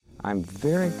I'm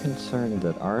very concerned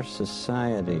that our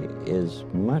society is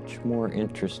much more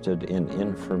interested in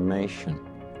information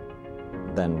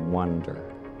than wonder,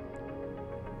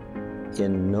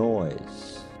 in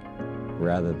noise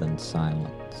rather than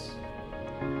silence.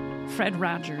 Fred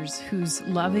Rogers, whose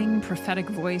loving, prophetic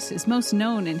voice is most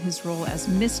known in his role as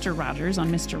Mr. Rogers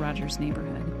on Mr. Rogers'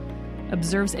 Neighborhood,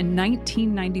 observes in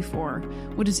 1994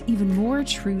 what is even more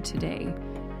true today: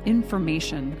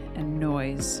 information and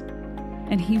noise.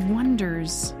 And he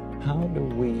wonders, how do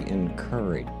we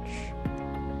encourage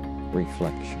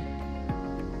reflection?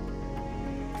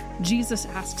 Jesus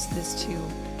asks this too.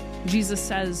 Jesus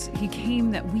says he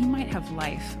came that we might have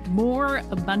life more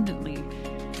abundantly,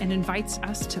 and invites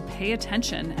us to pay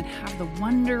attention and have the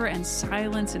wonder and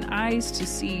silence and eyes to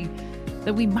see,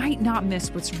 that we might not miss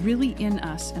what's really in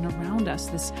us and around us,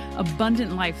 this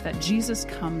abundant life that Jesus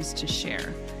comes to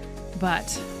share.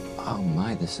 But, oh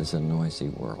my, this is a noisy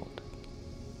world.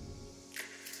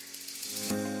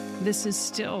 This is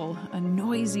still a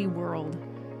noisy world.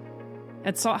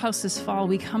 At Salt House this fall,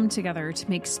 we come together to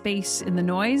make space in the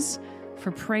noise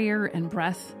for prayer and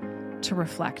breath to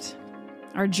reflect.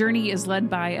 Our journey is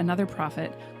led by another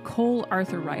prophet, Cole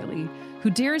Arthur Riley, who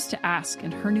dares to ask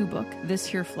in her new book, This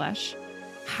Here Flesh,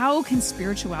 how can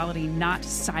spirituality not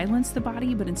silence the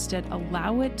body, but instead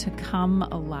allow it to come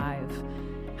alive?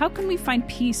 How can we find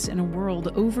peace in a world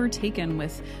overtaken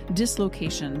with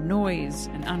dislocation, noise,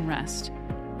 and unrest?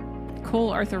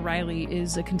 Cole Arthur Riley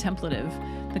is a contemplative,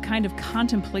 the kind of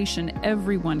contemplation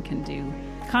everyone can do.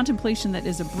 Contemplation that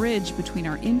is a bridge between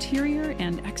our interior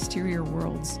and exterior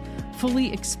worlds,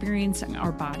 fully experiencing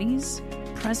our bodies,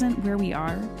 present where we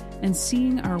are, and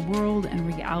seeing our world and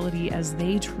reality as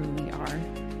they truly are.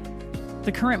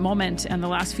 The current moment and the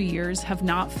last few years have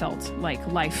not felt like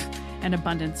life and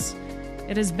abundance.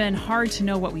 It has been hard to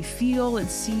know what we feel and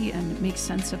see and make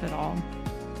sense of it all.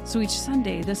 So each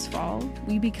Sunday this fall,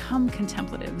 we become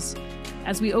contemplatives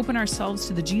as we open ourselves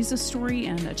to the Jesus story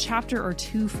and a chapter or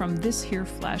two from This Here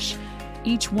Flesh.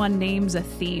 Each one names a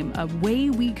theme, a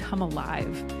way we come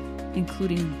alive,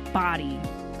 including body,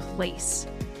 place,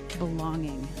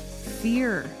 belonging,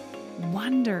 fear,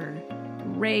 wonder,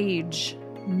 rage,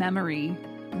 memory,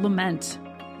 lament,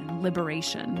 and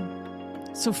liberation.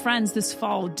 So friends, this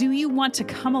fall, do you want to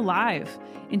come alive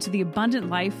into the abundant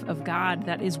life of God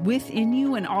that is within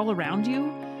you and all around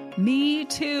you? Me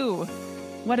too.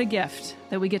 What a gift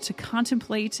that we get to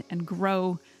contemplate and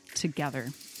grow together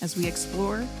as we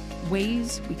explore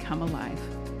ways we come alive.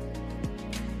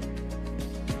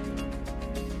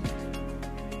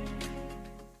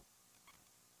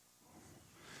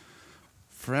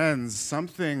 Friends,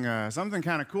 something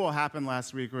kind of cool happened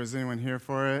last week. Was anyone here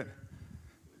for it?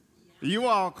 You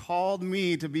all called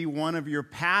me to be one of your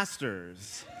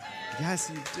pastors.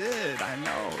 Yes, you did. I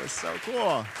know. It was so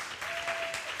cool.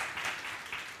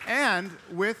 And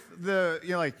with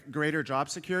the greater job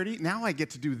security, now I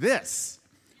get to do this,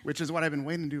 which is what I've been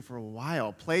waiting to do for a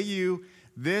while. Play you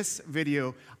this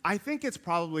video. I think it's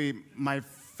probably my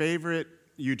favorite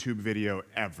YouTube video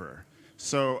ever.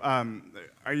 So,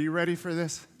 are you ready for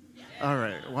this? All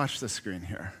right, watch the screen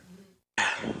here.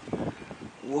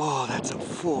 Whoa, that's a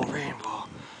full rainbow.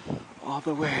 All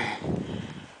the way.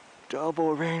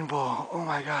 Double rainbow. Oh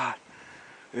my God.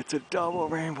 It's a double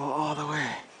rainbow all the way.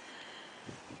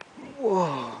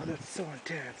 Whoa, that's so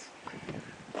intense.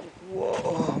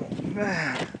 Whoa,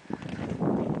 man.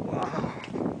 Wow.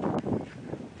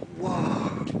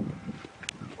 Whoa.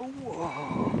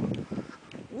 Whoa.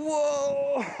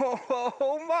 Whoa!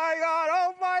 Oh my God!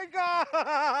 Oh my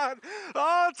God!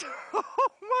 Oh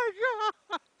my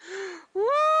God!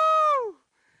 Woo!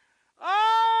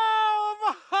 Oh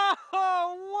my!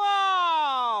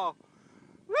 Wow!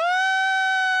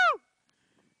 Woo!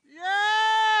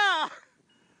 Yeah!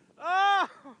 Oh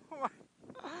my!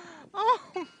 Oh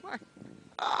my!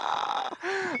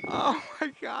 Oh my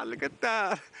God! Look at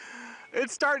that!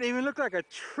 It's starting to even look like a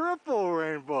triple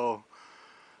rainbow.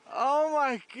 Oh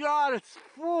my God, it's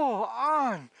full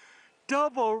on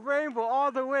double rainbow all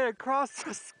the way across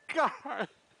the sky.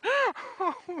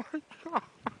 Oh my God.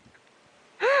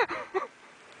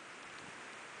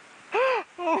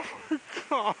 Oh my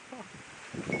God.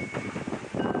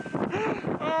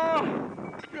 Oh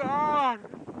God.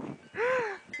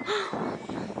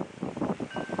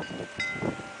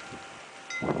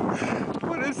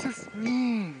 What does this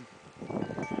mean?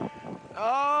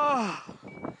 Oh.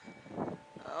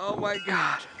 Oh my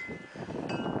God.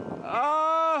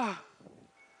 Oh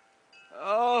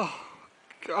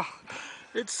God.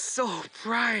 It's so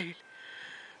bright.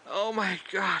 Oh my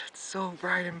God, it's so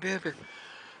bright and vivid.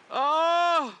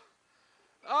 Oh!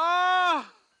 Oh!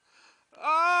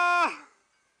 Oh!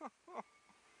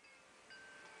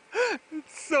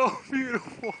 So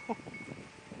beautiful.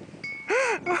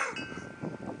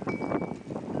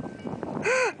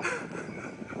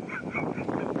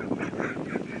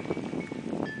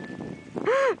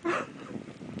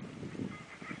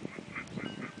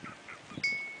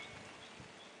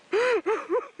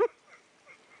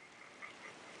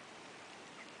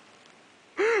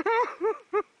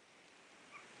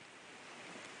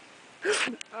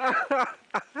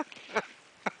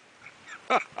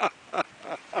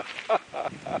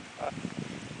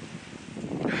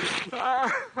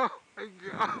 Oh my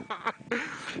God.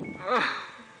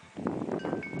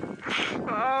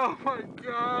 Oh my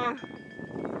God.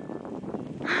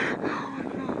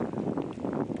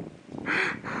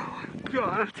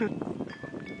 God, it's a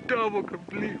double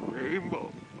complete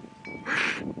rainbow.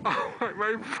 Oh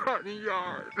my front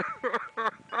yard.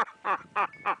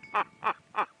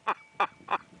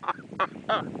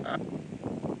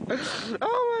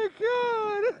 Oh my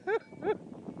God.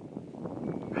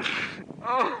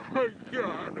 Oh my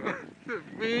God. What's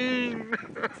it mean?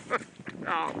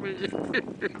 Help me.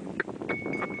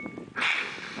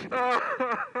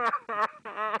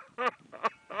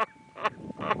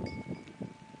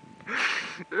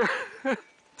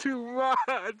 Too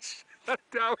much.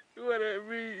 Tell me what it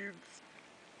means.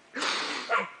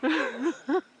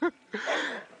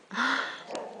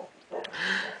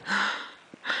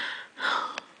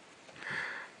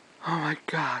 Oh my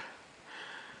God.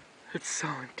 It's so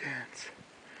intense.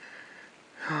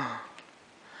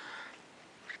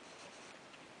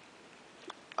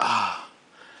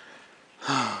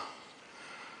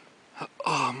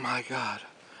 Oh my God.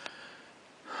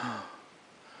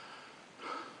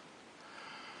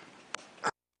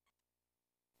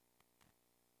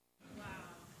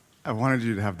 I wanted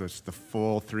you to have the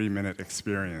full 3-minute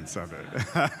experience of it.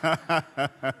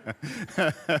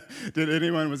 Did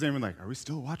anyone, was anyone like, are we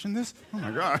still watching this? Oh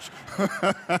my gosh.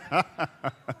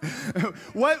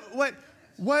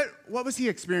 What was he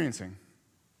experiencing?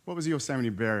 What was Yosemite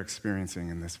Bear experiencing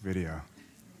in this video?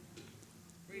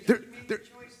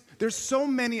 There's so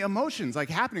many emotions like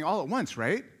happening all at once,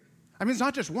 right? I mean, it's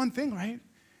not just one thing, right?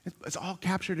 It's all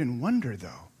captured in wonder,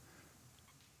 though.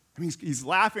 I mean, he's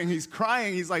laughing, he's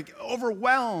crying, he's like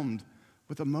overwhelmed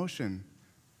with emotion.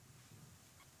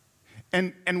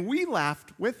 And we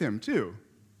laughed with him too,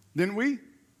 didn't we?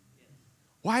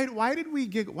 Why did we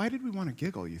giggle? Why did we want to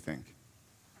giggle, you think?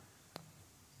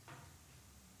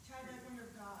 Childlike wonder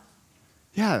of God.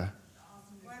 Yeah.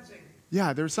 Cleansing.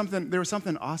 Yeah, there was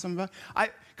something awesome about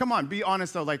it. Come on, be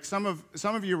honest though. Like some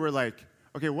of you were like,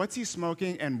 okay, what's he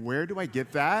smoking and where do I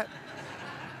get that?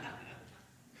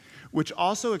 Which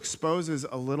also exposes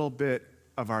a little bit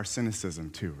of our cynicism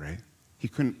too, right? He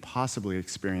couldn't possibly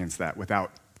experience that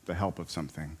without the help of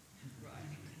something.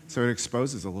 So it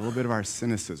exposes a little bit of our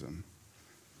cynicism.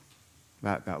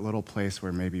 That little place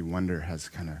where maybe wonder has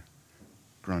kind of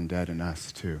grown dead in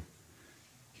us too.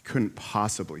 He couldn't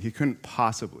possibly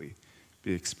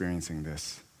be experiencing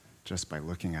this just by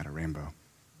looking at a rainbow.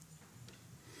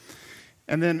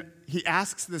 And then he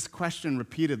asks this question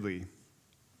repeatedly.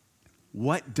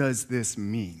 What does this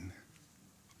mean?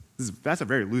 That's a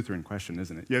very Lutheran question,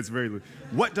 isn't it? Yeah, it's very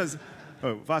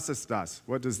Lutheran. Was ist das?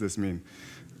 What does this mean?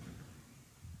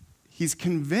 He's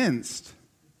convinced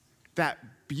that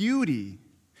beauty,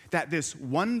 that this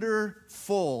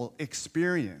wonderful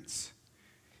experience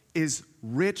is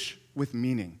rich with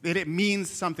meaning, that it means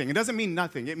something. It doesn't mean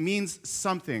nothing. It means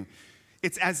something.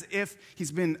 It's as if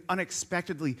he's been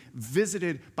unexpectedly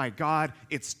visited by God.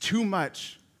 It's too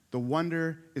much. The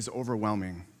wonder is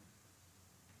overwhelming.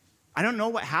 I don't know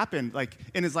what happened like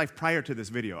in his life prior to this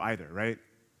video either, right?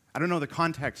 I don't know the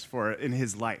context for it in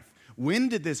his life. When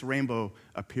did this rainbow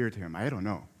appear to him? I don't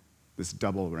know, this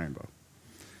double rainbow.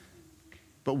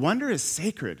 But wonder is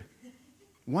sacred.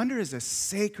 Wonder is a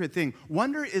sacred thing.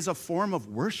 Wonder is a form of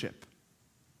worship.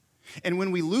 And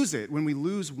when we lose it, when we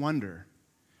lose wonder,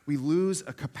 we lose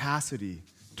a capacity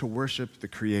to worship the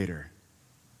Creator.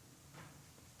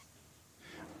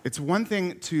 It's one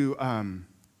thing to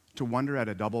wonder at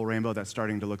a double rainbow that's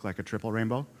starting to look like a triple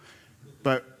rainbow,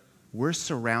 but we're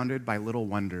surrounded by little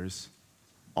wonders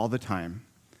all the time,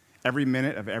 every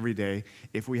minute of every day,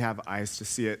 if we have eyes to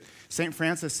see it. St.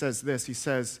 Francis says this, he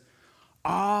says,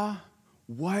 "Ah,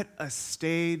 what a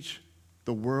stage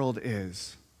the world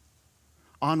is,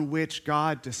 on which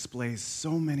God displays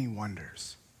so many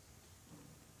wonders."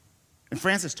 And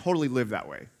Francis totally lived that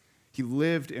way. He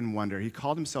lived in wonder. He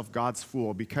called himself God's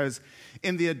fool because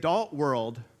in the adult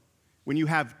world, when you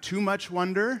have too much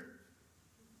wonder,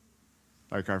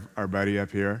 like our buddy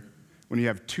up here, when you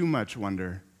have too much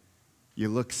wonder, you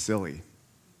look silly.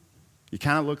 You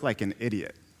kind of look like an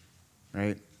idiot,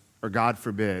 right? or God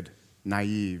forbid,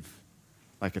 naive,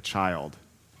 like a child.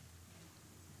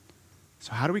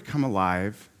 So how do we come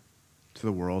alive to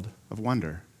the world of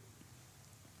wonder?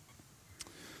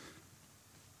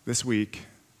 This week,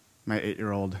 my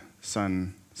 8-year-old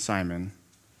son, Simon,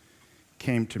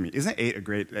 came to me. Isn't 8 a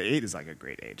great, 8 is like a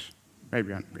great age, right,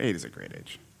 Brian? 8 is a great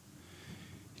age.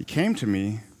 He came to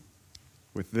me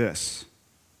with this,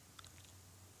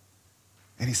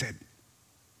 and he said,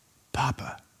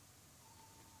 Papa,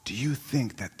 do you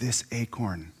think that this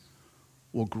acorn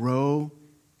will grow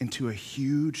into a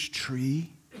huge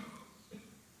tree?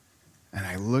 And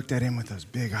I looked at him with those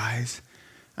big eyes,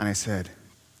 and I said,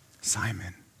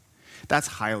 Simon, that's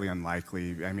highly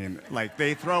unlikely. I mean, like,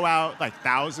 they throw out, like,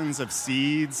 thousands of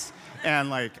seeds, and,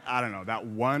 like, I don't know, that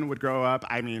one would grow up.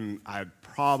 I mean, I'd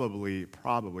probably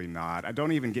not.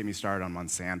 Don't even get me started on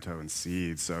Monsanto and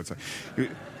seeds. So it's like,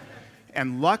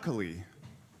 and luckily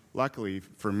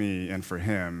for me and for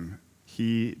him,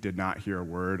 he did not hear a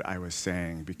word I was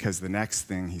saying, because the next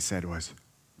thing he said was,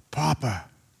 Papa,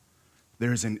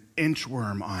 there's an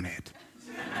inchworm on it.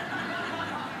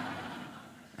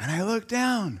 And I looked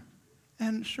down,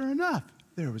 and sure enough,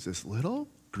 there was this little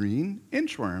green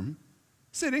inchworm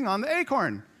sitting on the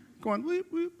acorn, going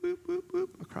whoop, whoop, whoop, whoop,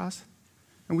 whoop, across.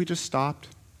 And we just stopped,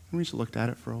 and we just looked at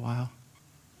it for a while.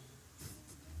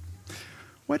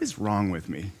 What is wrong with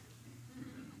me?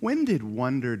 When did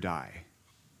wonder die?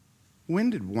 When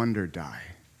did wonder die?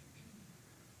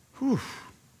 Whew.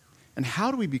 And how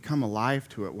do we become alive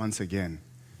to it once again?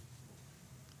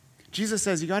 Jesus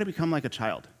says you got to become like a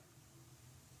child.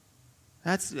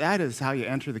 That is how you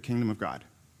enter the kingdom of God.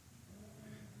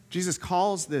 Jesus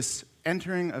calls this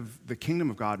entering of the kingdom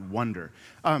of God wonder.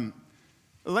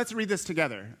 Let's read this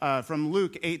together from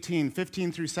Luke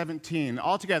 18:15 through 17.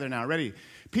 All together now, ready?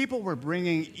 People were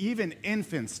bringing even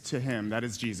infants to him, that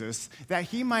is Jesus, that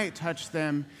he might touch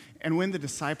them, and when the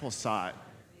disciples saw it,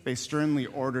 they sternly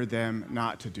ordered them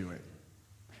not to do it.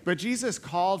 But Jesus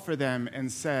called for them and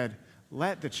said,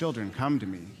 let the children come to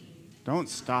me. Don't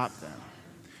stop them.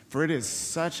 For it is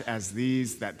such as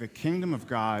these that the kingdom of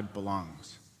God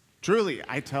belongs. Truly,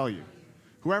 I tell you,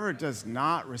 whoever does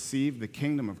not receive the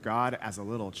kingdom of God as a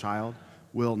little child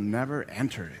will never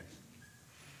enter it.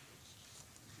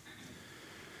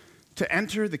 To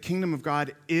enter the kingdom of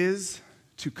God is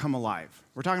to come alive.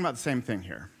 We're talking about the same thing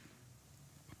here.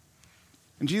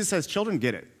 And Jesus says children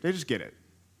get it. They just get it.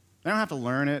 They don't have to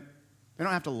learn it. They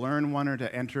don't have to learn wonder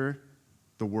to enter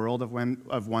the world of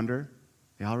wonder.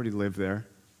 They already live there.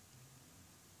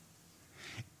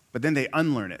 But then they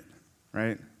unlearn it,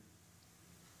 right?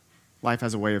 Life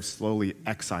has a way of slowly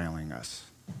exiling us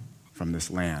from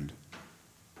this land.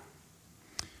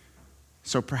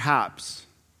 So perhaps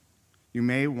you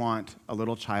may want a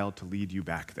little child to lead you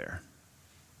back there.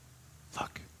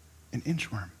 Look, an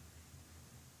inchworm.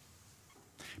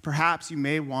 Perhaps you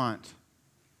may want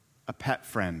a pet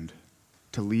friend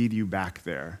to lead you back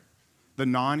there. The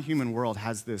non-human world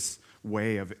has this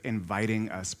way of inviting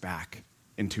us back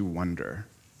into wonder.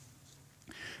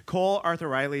 Cole Arthur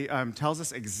Riley tells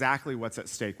us exactly what's at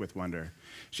stake with wonder.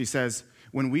 She says,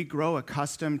 when we grow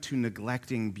accustomed to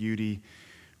neglecting beauty,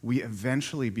 we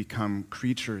eventually become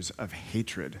creatures of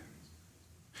hatred.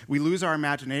 We lose our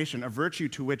imagination, a virtue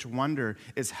to which wonder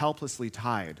is helplessly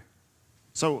tied.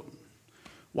 So,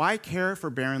 why care for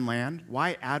barren land?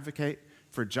 Why advocate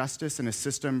for justice in a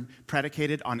system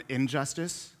predicated on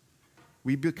injustice?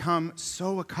 We become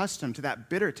so accustomed to that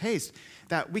bitter taste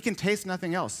that we can taste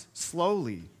nothing else.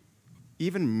 Slowly,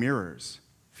 even mirrors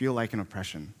feel like an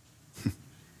oppression.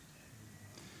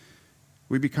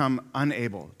 We become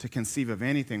unable to conceive of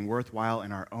anything worthwhile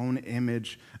in our own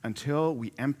image until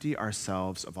we empty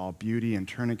ourselves of all beauty and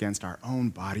turn against our own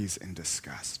bodies in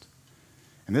disgust.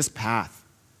 And this path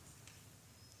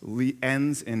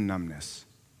ends in numbness.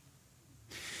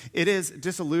 It is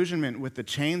disillusionment with the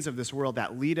chains of this world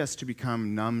that lead us to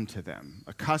become numb to them,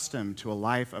 accustomed to a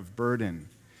life of burden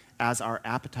as our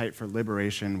appetite for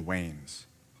liberation wanes.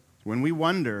 When we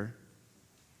wonder,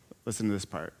 listen to this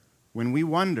part, when we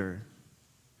wonder,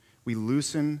 we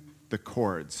loosen the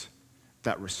cords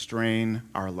that restrain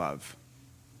our love.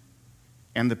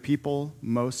 And the people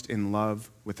most in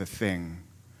love with a thing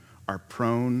are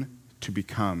prone to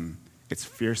become its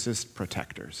fiercest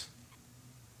protectors.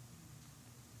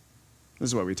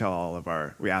 This is what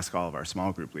we ask all of our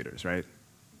small group leaders, right?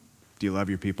 Do you love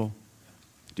your people?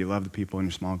 Do you love the people in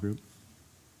your small group?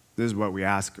 This is what we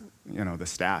ask, the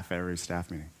staff at every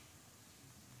staff meeting.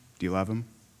 Do you love them?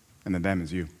 And the them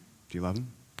is you. Do you love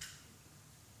them?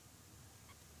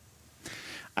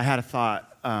 I had a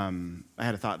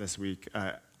thought this week.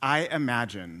 I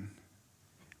imagine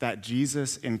that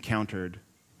Jesus encountered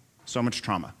so much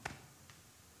trauma,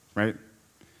 right?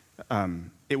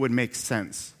 It would make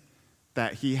sense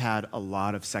that he had a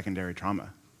lot of secondary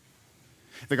trauma.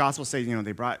 The Gospels say,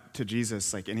 they brought to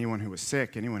Jesus like anyone who was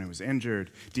sick, anyone who was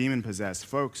injured, demon-possessed,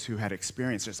 folks who had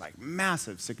experienced just like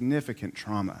massive, significant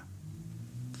trauma.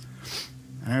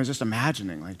 And I was just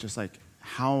imagining like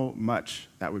how much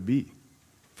that would be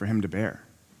for him to bear.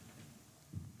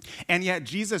 And yet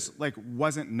Jesus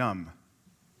wasn't numb.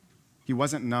 He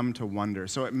wasn't numb to wonder.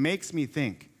 So it makes me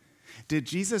think, did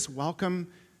Jesus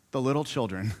welcome the little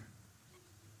children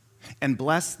and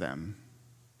bless them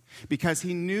because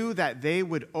he knew that they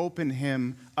would open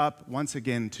him up once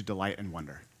again to delight and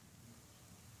wonder?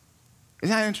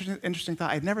 Isn't that an interesting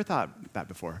thought? I'd never thought that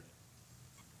before.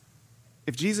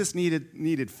 If Jesus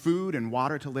needed food and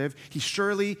water to live, he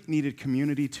surely needed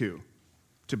community too,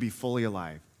 to be fully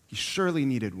alive. He surely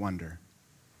needed wonder.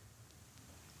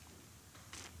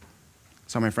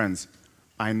 So my friends,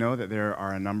 I know that there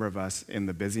are a number of us in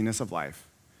the busyness of life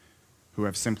who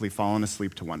have simply fallen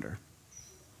asleep to wonder.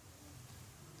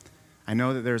 I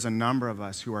know that there's a number of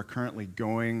us who are currently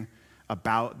going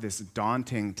about this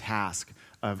daunting task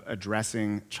of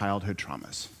addressing childhood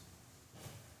traumas.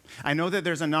 I know that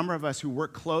there's a number of us who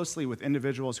work closely with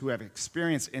individuals who have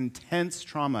experienced intense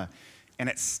trauma, and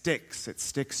it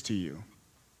sticks to you.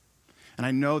 And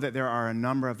I know that there are a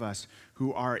number of us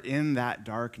who are in that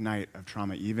dark night of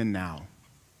trauma even now.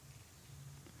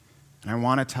 And I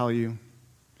want to tell you,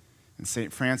 and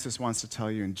St. Francis wants to tell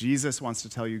you, and Jesus wants to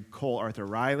tell you, Cole Arthur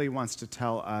Riley wants to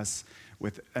tell us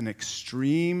with an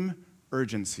extreme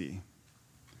urgency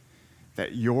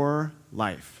that your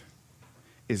life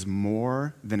is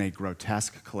more than a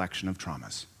grotesque collection of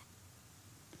traumas.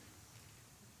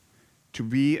 To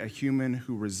be a human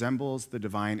who resembles the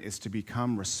divine is to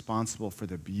become responsible for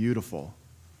the beautiful,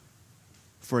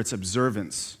 for its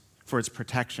observance, for its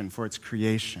protection, for its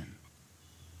creation.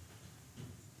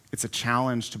 It's a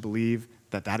challenge to believe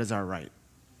that that is our right.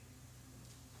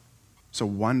 So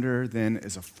wonder then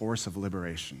is a force of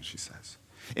liberation, she says.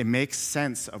 It makes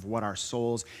sense of what our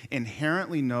souls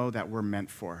inherently know that we're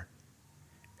meant for.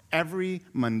 Every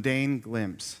mundane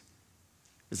glimpse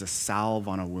is a salve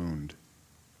on a wound.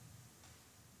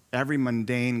 Every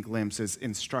mundane glimpse is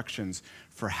instructions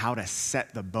for how to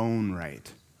set the bone right.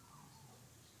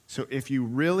 So if you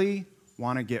really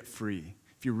want to get free,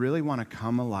 if you really want to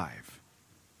come alive,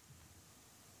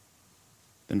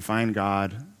 then find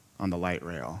God on the light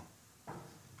rail.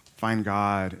 Find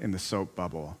God in the soap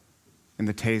bubble, in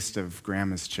the taste of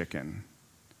Grandma's chicken,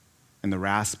 in the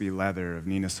raspy leather of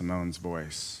Nina Simone's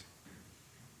voice,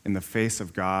 in the face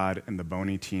of God and the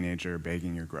bony teenager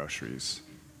begging your groceries.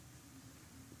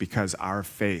 Because our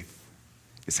faith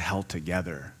is held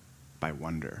together by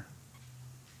wonder.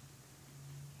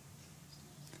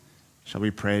 Shall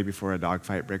we pray before a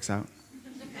dogfight breaks out?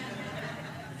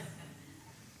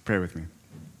 Pray with me.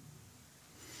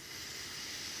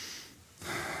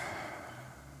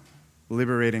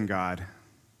 Liberating God,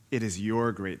 it is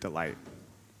your great delight,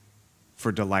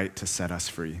 for delight to set us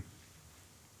free,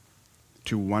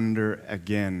 to wonder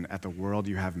again at the world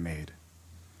you have made,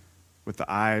 with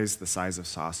the eyes the size of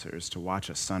saucers, to watch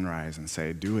a sunrise and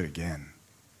say, do it again.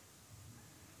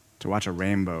 To watch a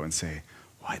rainbow and say,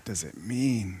 what does it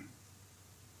mean?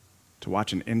 To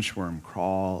watch an inchworm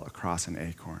crawl across an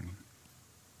acorn.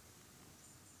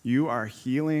 You are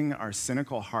healing our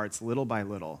cynical hearts little by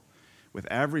little with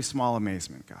every small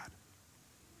amazement, God.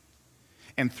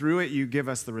 And through it, you give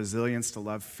us the resilience to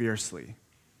love fiercely,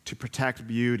 to protect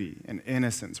beauty and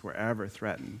innocence wherever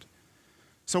threatened.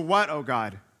 So what, oh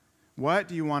God, what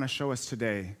do you want to show us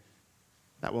today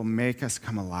that will make us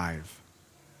come alive?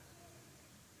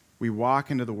 We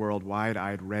walk into the world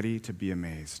wide-eyed, ready to be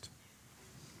amazed.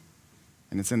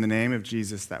 And it's in the name of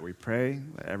Jesus that we pray.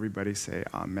 Let everybody say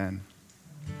amen.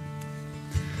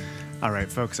 All right,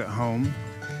 folks at home,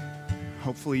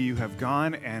 hopefully you have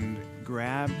gone and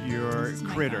grabbed your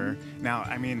critter. Now,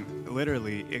 I mean,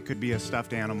 literally, it could be a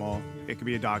stuffed animal. It could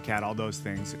be a dog, cat, all those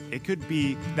things. It could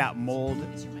be that mold.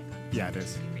 Yeah, it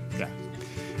is.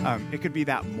 Yeah. It could be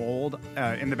that mold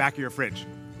in the back of your fridge.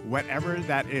 Whatever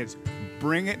that is,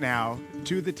 bring it now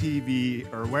to the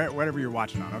TV or whatever you're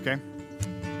watching on, okay?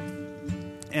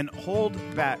 And hold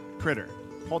that critter.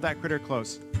 Hold that critter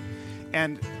close.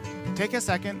 And take a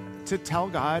second to tell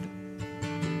God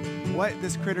what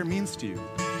this critter means to you.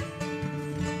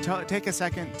 Take a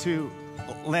second to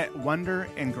let wonder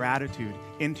and gratitude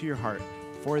into your heart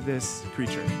for this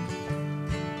creature.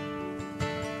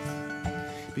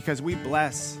 Because we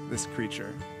bless this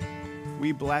creature.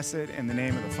 We bless it in the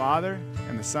name of the Father,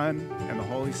 and the Son, and the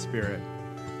Holy Spirit.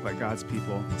 Let God's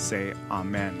people say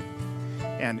amen.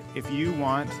 And if you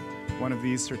want one of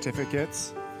these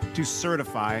certificates to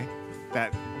certify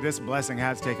that this blessing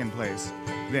has taken place,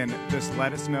 then just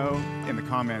let us know in the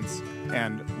comments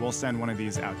and we'll send one of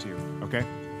these out to you, okay?